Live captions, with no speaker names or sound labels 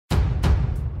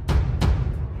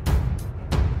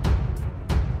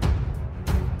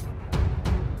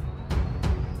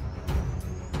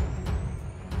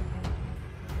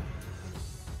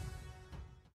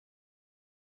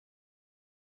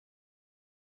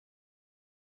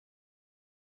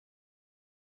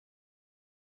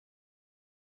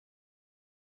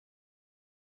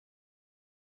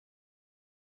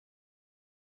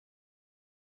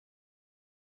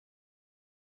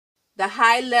The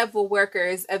high-level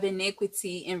workers of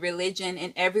iniquity in religion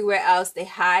and everywhere else they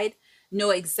hide know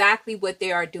exactly what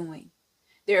they are doing.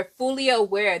 They're fully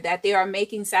aware that they are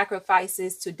making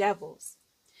sacrifices to devils.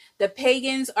 The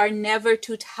pagans are never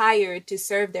too tired to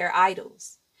serve their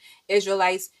idols.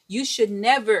 Israelites, you should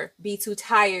never be too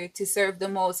tired to serve the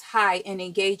Most High and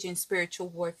engage in spiritual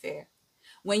warfare.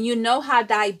 When you know how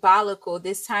diabolical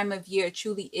this time of year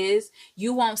truly is,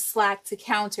 you won't slack to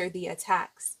counter the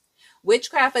attacks.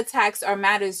 Witchcraft attacks are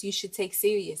matters you should take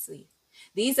seriously.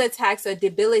 These attacks are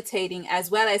debilitating as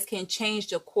well as can change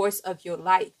the course of your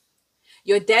life.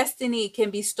 Your destiny can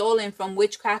be stolen from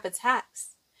witchcraft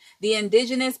attacks. The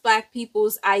indigenous Black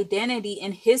people's identity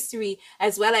and history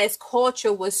as well as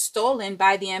culture was stolen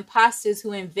by the imposters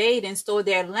who invade and stole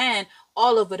their land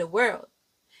all over the world.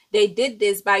 They did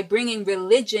this by bringing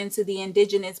religion to the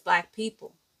indigenous Black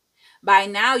people. By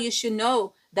now you should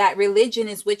know that religion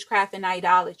is witchcraft and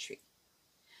idolatry.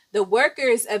 The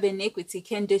workers of iniquity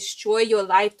can destroy your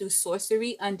life through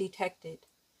sorcery undetected.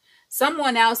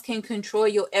 Someone else can control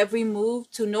your every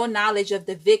move to no knowledge of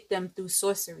the victim through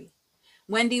sorcery.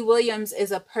 Wendy Williams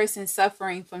is a person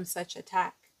suffering from such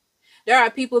attack. There are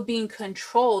people being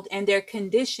controlled and their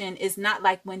condition is not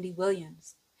like Wendy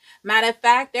Williams. Matter of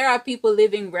fact, there are people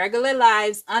living regular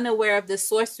lives unaware of the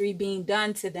sorcery being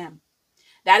done to them.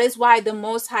 That is why the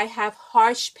Most High have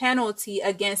harsh penalty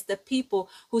against the people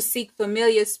who seek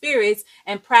familiar spirits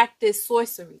and practice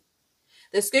sorcery.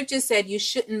 The scripture said you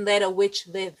shouldn't let a witch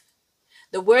live.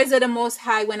 The words of the Most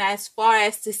High went as far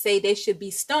as to say they should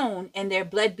be stoned and their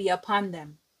blood be upon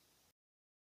them.